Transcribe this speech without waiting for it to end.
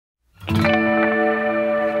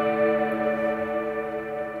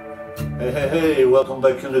Hey, welcome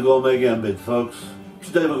back in the Gourmet Gambit, folks.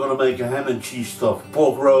 Today we're going to make a ham and cheese stuffed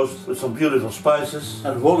pork roast with some beautiful spices.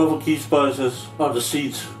 And one of the key spices are the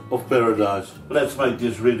seeds of paradise. Let's make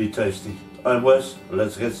this really tasty. I'm Wes,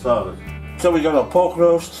 let's get started. So we got our pork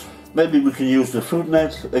roast. Maybe we can use the fruit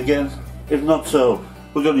net again. If not so,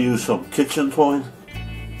 we're going to use some kitchen twine.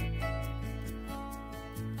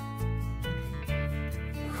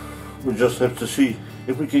 We just have to see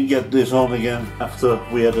if we can get this on again after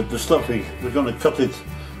we added the stuffing. We're going to cut it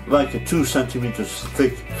like a 2 centimeters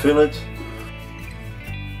thick fillet.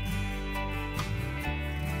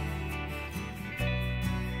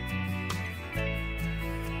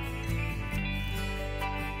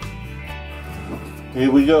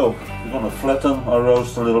 Here we go. We're going to flatten our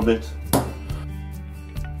roast a little bit.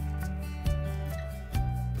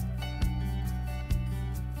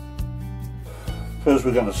 First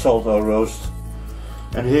we're going to salt our roast.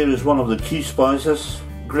 And here is one of the key spices,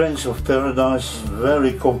 grains of paradise,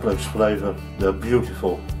 very complex flavor, they're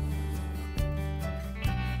beautiful.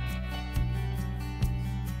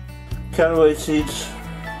 Caraway seeds,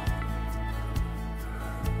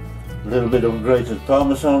 a little bit of grated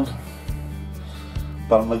parmesan,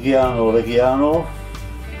 Parmigiano Reggiano.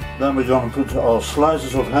 Then we're going to put our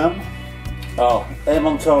slices of ham, our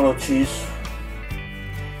Emmental cheese.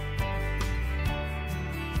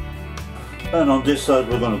 And on this side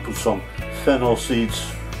we're going to put some fennel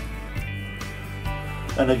seeds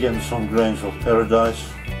and again some grains of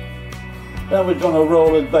paradise. Then we're going to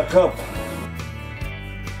roll it back up.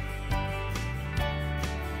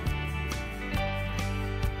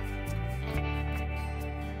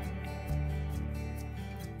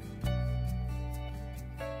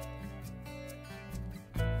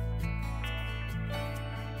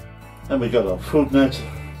 And we got our fruit net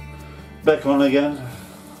back on again.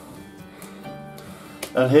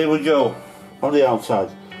 And here we go, on the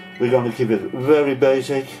outside. We're going to keep it very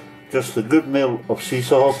basic, just a good mill of sea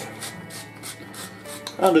salt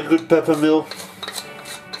and a good pepper mill.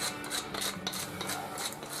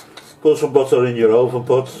 Put some butter in your oven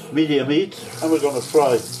pot, medium heat, and we're going to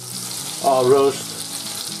fry our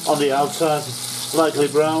roast on the outside, lightly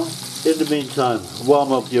brown. In the meantime,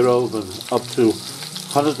 warm up your oven up to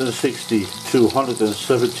 160 to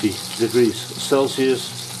 170 degrees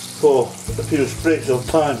Celsius. Pour a few sprigs of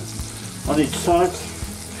thyme on each side, a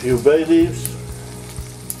few bay leaves,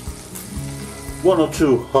 1 or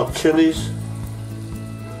 2 hot chilies.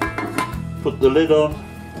 Put the lid on.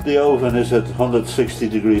 The oven is at 160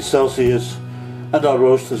 degrees Celsius and our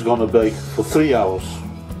roast is going to bake for 3 hours.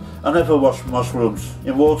 I never wash mushrooms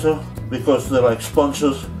in water because they're like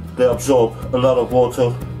sponges. They absorb a lot of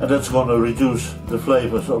water and that's going to reduce the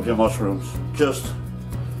flavors of your mushrooms. Just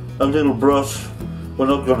a little brush. We're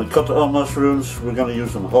not going to cut our mushrooms, we're going to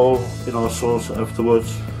use them whole in our sauce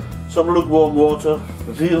afterwards. Some lukewarm water,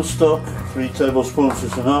 veal stock, 3 tablespoons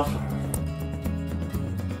is enough.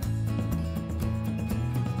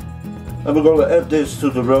 And we're going to add this to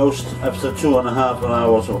the roast after 2.5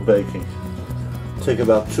 hours of baking. Take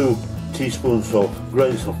about 2 teaspoons of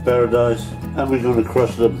grains of paradise and we're going to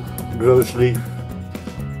crush them grossly.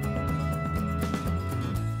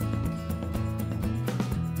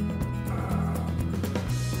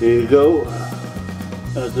 Here you go,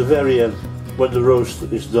 and at the very end, when the roast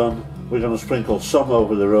is done, we're going to sprinkle some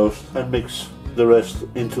over the roast and mix the rest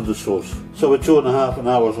into the sauce. So with 2.5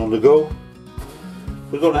 hours on the go,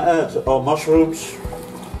 we're going to add our mushrooms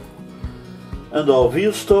and our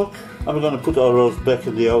veal stock, and we're going to put our roast back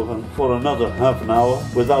in the oven for another ½ hour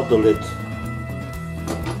without the lid.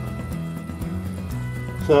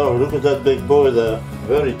 So look at that big boy there,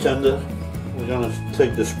 very tender. We're going to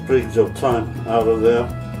take the sprigs of thyme out of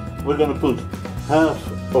there. We're going to put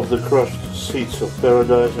half of the crushed seeds of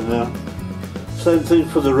paradise in there. Same thing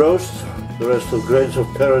for the roast, the rest of grains of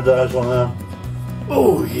paradise on there.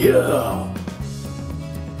 Oh yeah!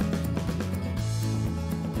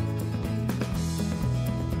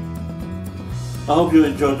 I hope you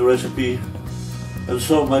enjoyed the recipe. And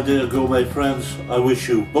so my dear gourmet friends, I wish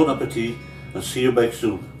you bon appetit and see you back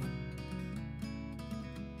soon.